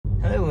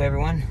Hello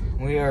everyone,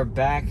 we are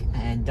back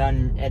and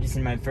done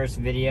editing my first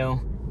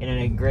video. Getting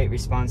a great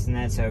response in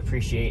that, so I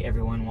appreciate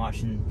everyone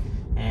watching,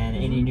 and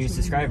any new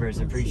subscribers,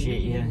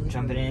 appreciate you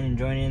jumping in and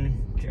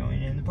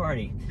joining the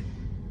party.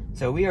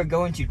 So we are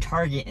going to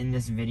target in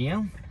this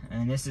video,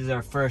 and this is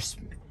our first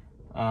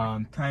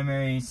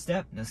primary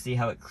step. You'll see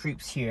how it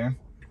creeps here.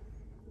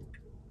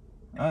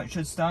 Oh, it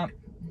should stop.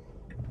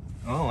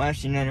 Oh,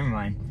 actually, no, never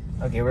mind.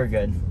 Okay, we're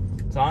good.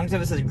 So long as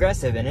it's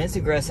aggressive, and it's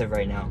aggressive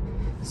right now.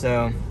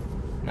 So,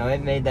 no,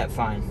 it made that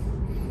fine.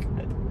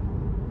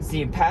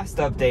 See, in past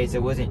updates,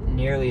 it wasn't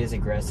nearly as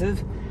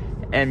aggressive,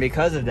 and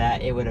because of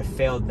that, it would have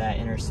failed that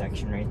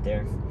intersection right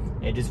there.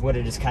 It just would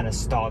have just kind of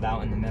stalled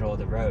out in the middle of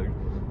the road.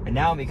 But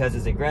now, because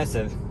it's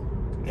aggressive,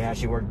 it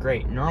actually worked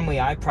great. Normally,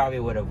 I probably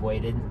would have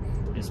waited,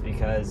 just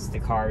because the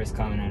car was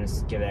coming and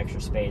just give it extra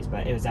space,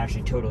 but it was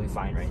actually totally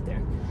fine right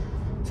there.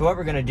 So what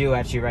we're going to do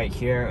actually right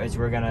here is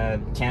we're going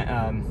to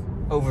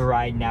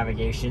override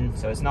navigation.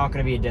 So it's not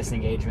going to be a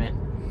disengagement,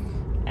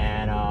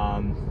 and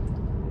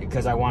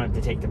because I wanted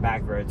to take the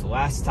back roads.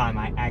 Last time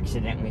I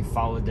accidentally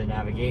followed the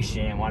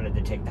navigation and wanted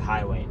to take the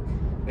highway.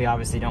 We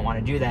obviously don't want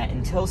to do that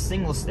until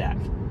single stack.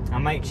 I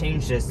might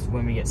change this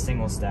when we get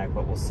single stack,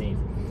 but we'll see.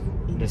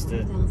 Just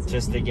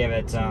to give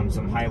it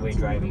some highway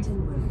driving.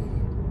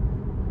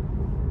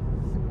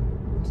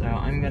 So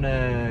I'm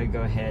gonna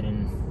go ahead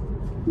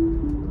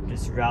and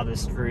just route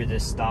this through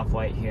this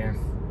stoplight here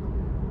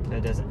so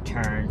it doesn't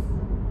turn,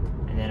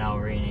 and then I'll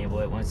re-enable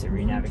it once it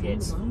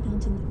re-navigates.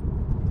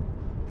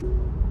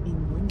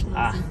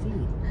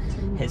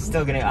 It's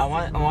still gonna. I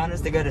want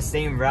us to go the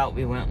same route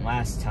we went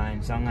last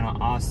time, so I'm gonna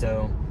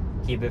also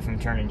keep it from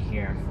turning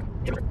here.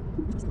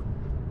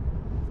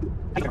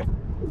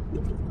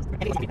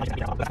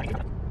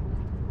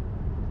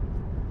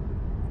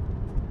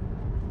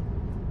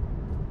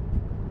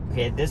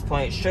 Okay, at this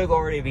point, it should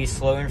already be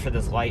slowing for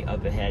this light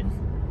up ahead,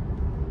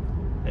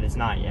 but it's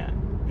not yet.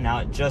 Now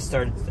it just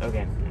started.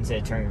 Okay,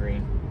 instead of turning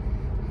green.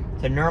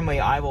 So normally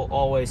I will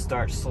always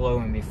start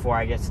slowing before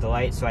I get to the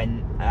light, so I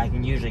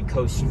can usually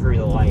coast through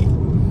the light.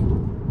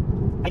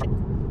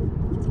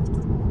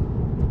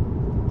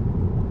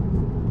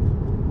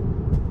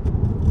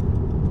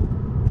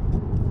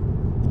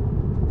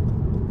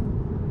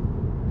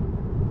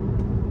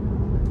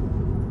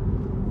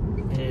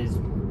 It is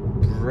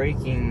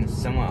braking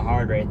somewhat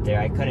hard right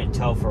there. I couldn't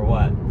tell for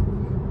what,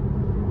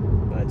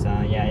 but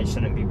yeah, it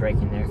shouldn't be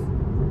braking there.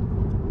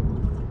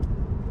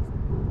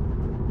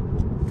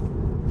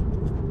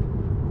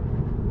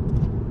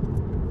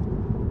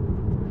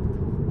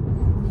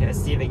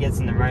 Let's see if it gets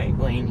in the right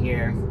lane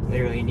here.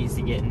 Literally, it needs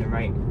to get in the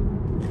right.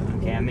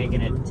 Okay, I'm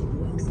making it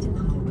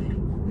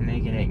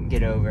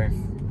get over.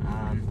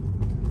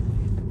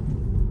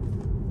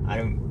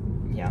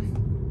 Yeah.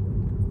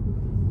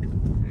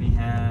 We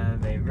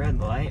have a red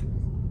light.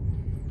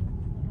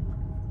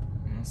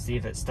 Let's see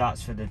if it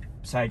stops for the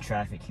side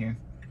traffic here.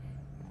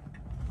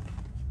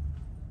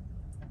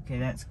 Okay,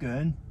 that's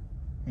good.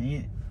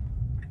 Okay,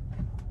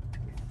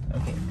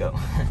 go.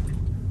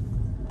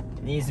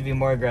 It needs to be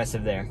more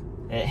aggressive there.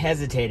 It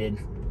hesitated,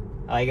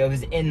 like it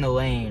was in the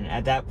lane.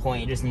 At that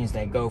point, it just needs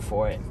to go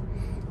for it.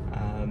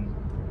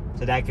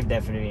 So that could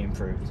definitely be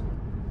improved.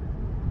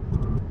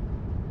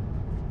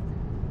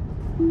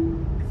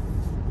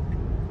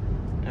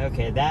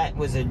 Okay, that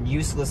was a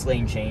useless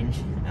lane change.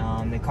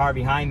 The car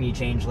behind me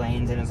changed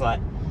lanes, and it's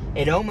like,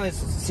 it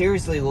almost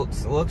seriously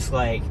looks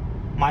like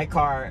my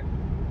car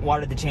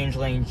wanted to change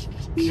lanes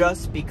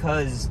just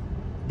because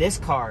this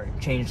car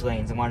changed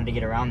lanes and wanted to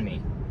get around me.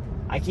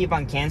 I keep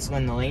on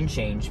canceling the lane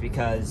change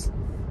because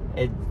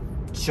it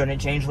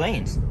shouldn't change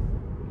lanes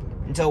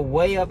until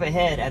way up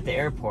ahead at the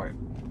airport.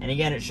 And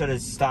again, it should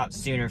have stopped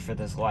sooner for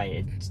this light.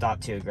 It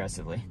stopped too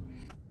aggressively.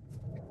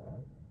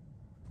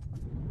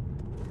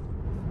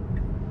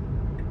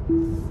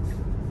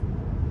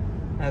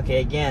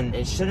 Okay, again,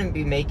 it shouldn't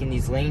be making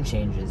these lane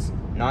changes.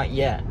 Not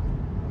yet.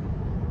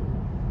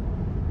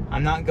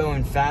 I'm not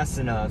going fast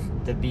enough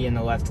to be in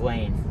the left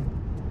lane.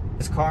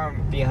 This car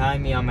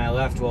behind me on my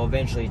left will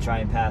eventually try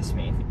and pass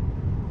me.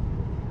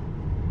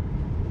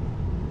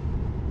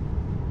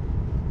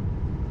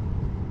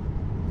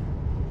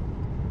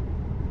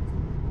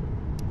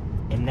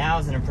 And now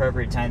is an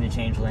appropriate time to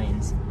change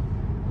lanes.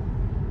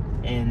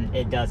 And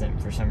it doesn't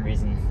for some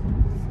reason.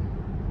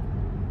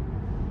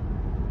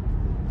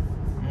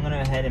 I'm gonna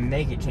go ahead and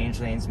make it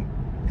change lanes.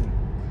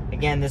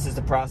 Again, this is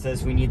the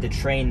process. We need to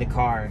train the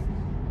car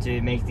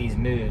to make these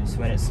moves.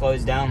 When it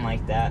slows down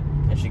like that,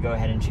 it should go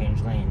ahead and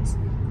change lanes.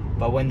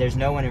 But when there's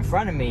no one in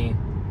front of me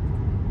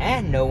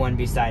and no one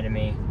beside of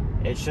me,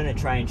 it shouldn't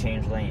try and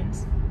change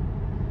lanes.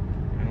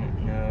 I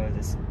don't know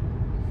this.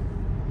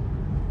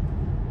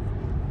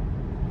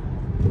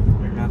 I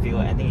don't know if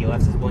I think he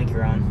left his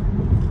blinker on.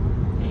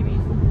 Maybe.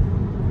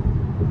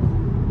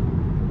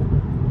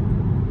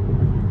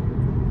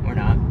 Or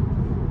not.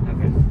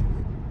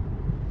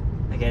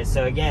 Okay,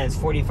 so again, it's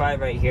 45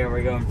 right here.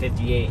 We're going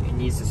 58. It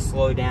needs to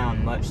slow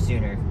down much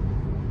sooner.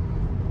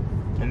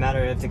 No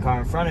matter if the car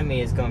in front of me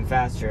is going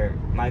faster,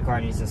 my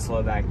car needs to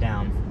slow back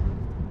down.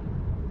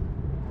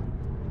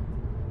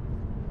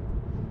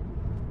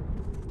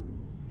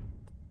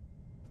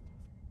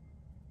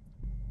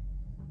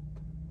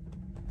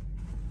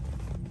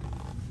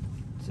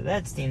 So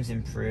that seems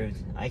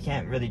improved. I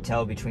can't really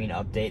tell between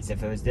updates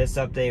if it was this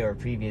update or a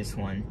previous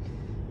one.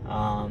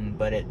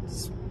 But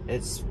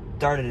it's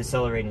started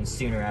accelerating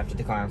sooner after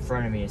the car in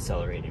front of me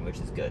accelerated, which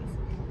is good.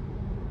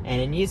 And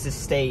it needs to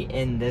stay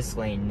in this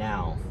lane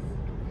now.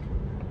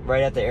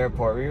 Right at the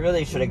airport. We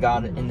really should have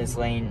got in this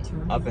lane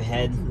up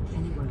ahead.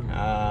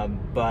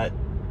 But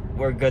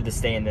we're good to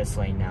stay in this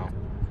lane now.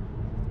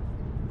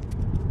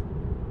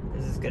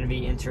 This is going to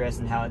be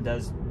interesting how it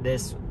does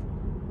this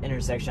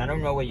intersection. I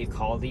don't know what you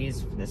call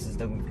these. This is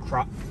the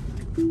crop.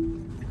 Oh,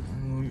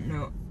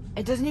 no.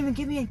 It doesn't even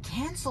give me a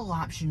cancel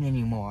option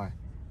anymore.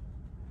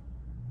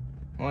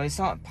 Well, I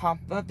saw it pop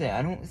up there.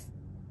 I don't...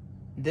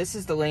 This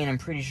is the lane I'm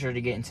pretty sure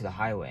to get into the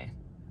highway.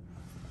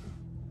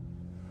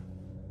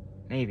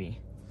 Maybe.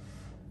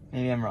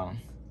 Maybe I'm wrong.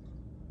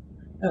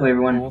 Hello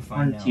everyone, we'll I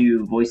wanted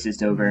to voice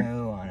this over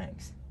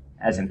Onyx.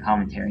 as in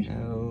commentary.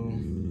 No.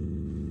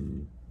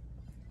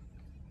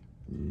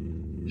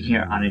 You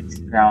hear Onyx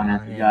growling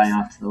at the guy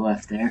off to the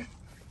left there.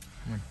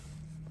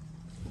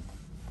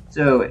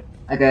 So,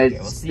 like I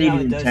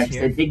stated in text,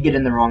 I did get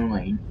in the wrong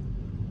lane.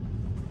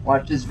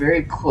 Watch this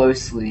very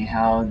closely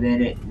how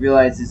then it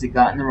realizes it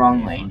got in the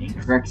wrong lane and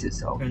corrects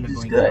itself, which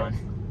is good.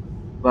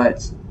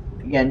 But,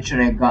 again, should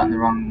I have gotten the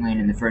wrong lane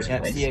in the first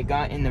place? See, it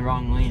got in the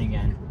wrong lane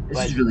again.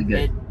 This is really good.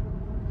 It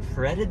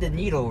threaded the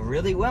needle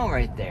really well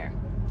right there.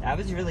 That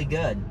was really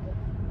good.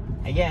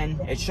 Again,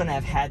 it shouldn't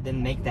have had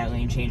them make that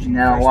lane change in the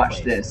first place. Now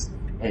watch this.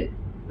 It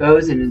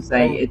goes and it's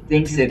like, it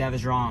thinks that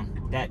was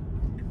wrong.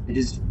 It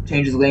just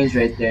changes lanes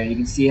right there. You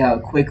can see how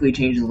it quickly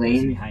changes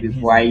lanes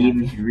before I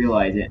even could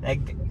realize it.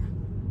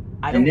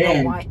 I don't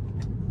know why.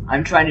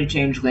 I'm trying to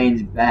change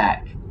lanes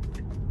back.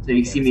 So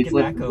you can see me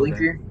flip the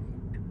blinker.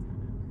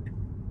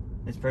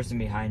 This person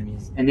behind me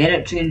is... And then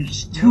it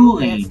changed two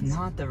lanes. That's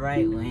not the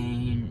right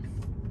lane.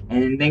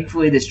 And then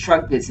thankfully this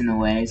truck gets in the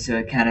way, so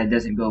it kind of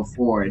doesn't go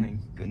forward. Oh my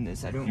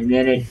goodness, I don't... And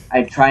then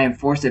I try and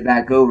force it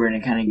back over, and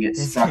it kind of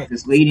gets stuck.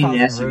 This lady in the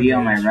SUV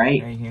on my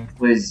right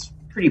was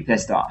pretty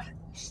pissed off.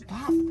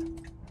 Stop.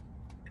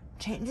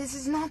 This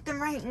is not the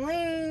right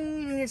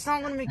lane. It's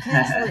not going to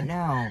cancel it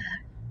now.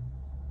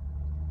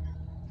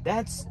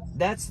 That's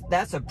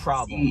a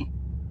problem. See,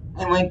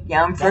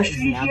 I'm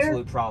frustrated an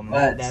absolute problem.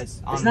 But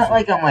it's not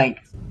like I'm like,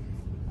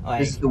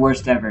 this is the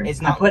worst ever.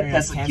 It's not I put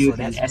Tesla Q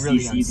as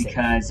SDC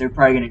because they're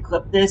probably going to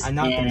clip this. I'm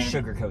not going to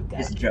sugarcoat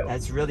that. It's a joke.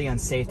 That's really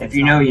unsafe. If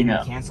you know, you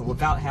know. Cancel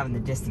without having to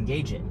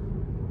disengage it.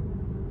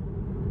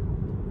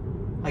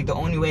 Like, the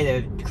only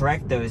way to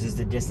correct those is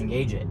to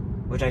disengage it,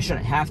 which I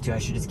shouldn't have to. I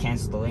should just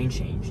cancel the lane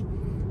change.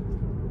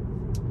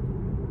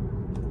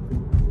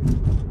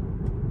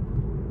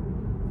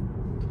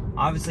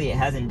 Obviously, it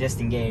hasn't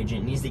disengaged.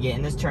 It needs to get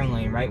in this turn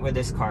lane right where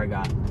this car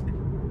got.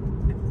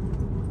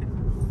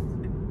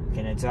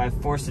 Okay, so I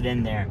forced it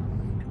in there.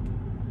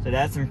 So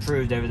that's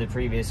improved over the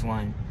previous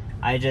one.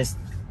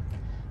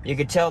 You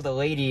could tell the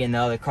lady in the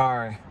other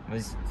car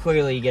was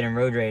clearly getting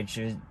road rage.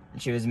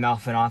 She was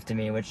mouthing off to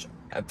me, which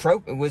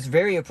was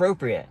very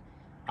appropriate.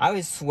 I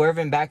was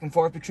swerving back and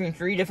forth between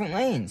 3 different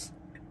lanes.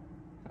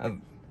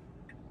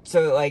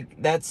 So,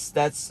 like,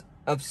 that's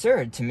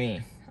absurd to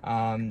me.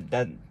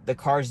 That the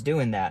car's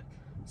doing that.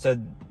 So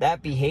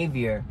that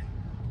behavior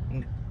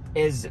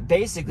is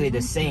basically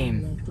the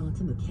same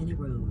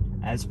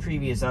as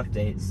previous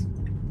updates.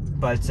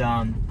 But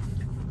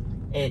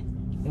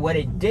what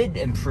it did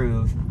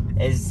improve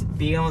is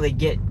being able to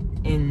get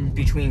in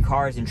between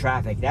cars and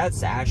traffic.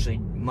 That's actually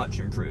much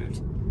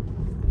improved.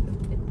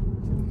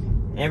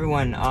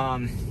 Everyone,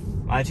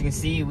 as you can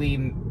see, we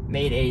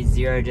made a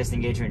 0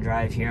 disengagement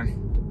drive here.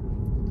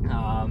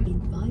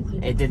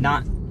 It did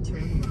not.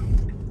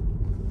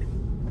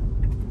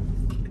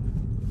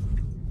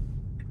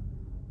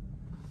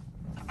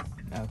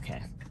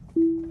 Okay.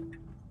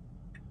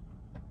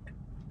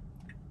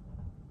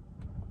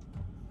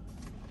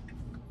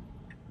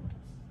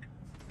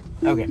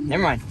 Okay,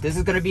 never mind. This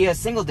is going to be a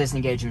single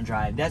disengagement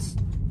drive.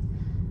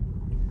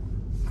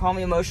 Call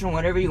me emotional,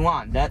 whatever you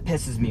want. That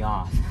pisses me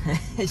off.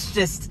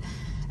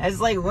 It's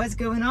like, what's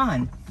going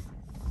on?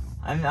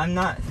 I'm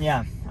not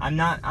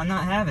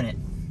having it.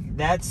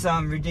 That's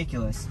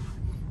ridiculous.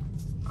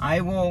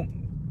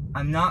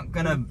 I'm not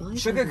gonna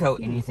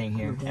sugarcoat anything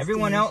here.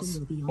 Everyone else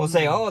will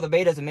say, oh, the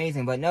beta's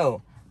amazing, but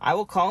no. I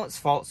will call its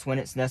faults when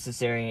it's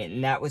necessary,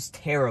 and that was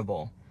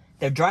terrible.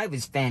 The drive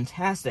was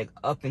fantastic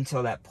up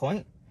until that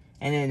point,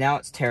 and then now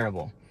it's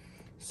terrible.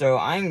 So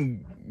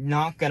I'm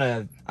not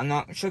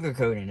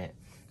sugarcoating it.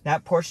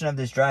 That portion of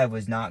this drive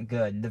was not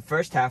good. The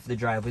first half of the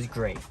drive was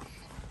great.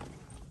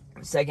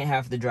 The second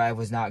half of the drive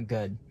was not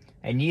good.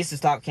 It needs to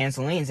stop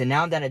cancel lanes, and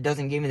now that it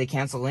doesn't give me the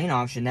cancel lane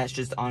option, that's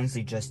just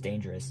honestly just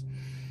dangerous.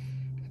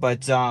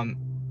 But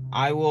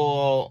I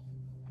will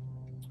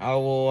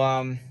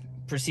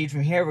proceed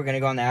from here. We're gonna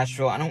go on the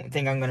Astral. I don't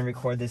think I'm gonna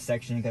record this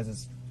section because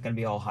it's gonna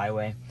be all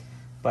highway.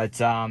 But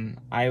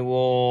I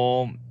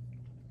will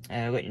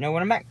let you know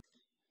when I'm back.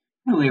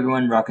 Hello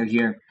everyone, Rocco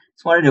here.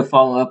 Just wanted to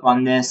follow up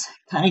on this,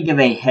 kind of give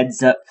a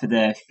heads up for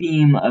the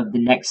theme of the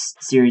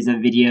next series of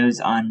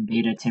videos on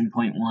beta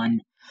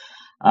 10.1.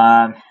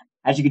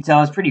 As you can tell,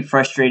 I was pretty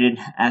frustrated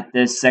at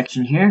this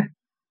section here.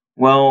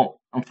 Well,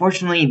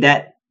 unfortunately,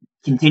 that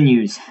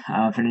continues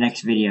for the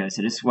next video.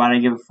 So just want to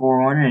give a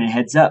forewarning and a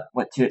heads up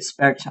what to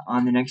expect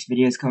on the next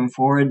videos coming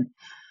forward.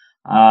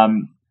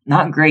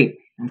 Not great,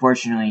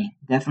 unfortunately.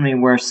 Definitely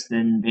worse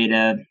than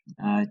beta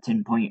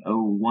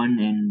 10.01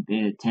 and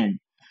beta 10.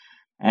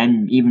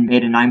 And even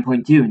beta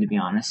 9.2, to be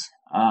honest.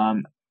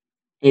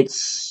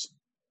 It's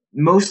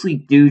mostly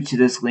due to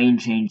this lane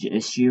change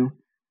issue.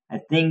 I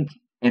think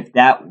if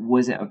that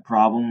wasn't a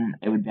problem,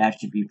 it would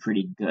actually be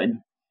pretty good.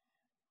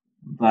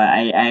 But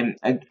I'm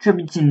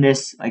attributing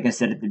this, like I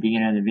said at the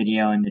beginning of the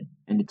video in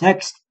the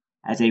text,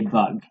 as a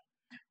bug.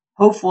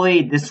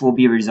 Hopefully this will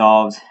be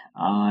resolved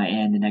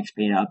in the next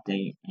beta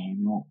update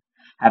and won't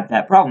have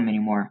that problem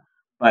anymore.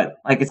 But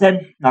like I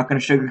said, not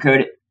going to sugarcoat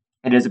it.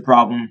 It is a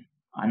problem.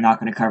 I'm not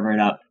going to cover it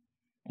up.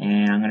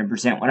 And I'm going to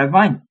present what I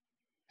find.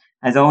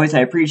 As always, I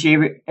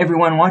appreciate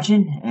everyone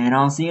watching, and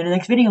I'll see you in the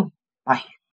next video. Bye.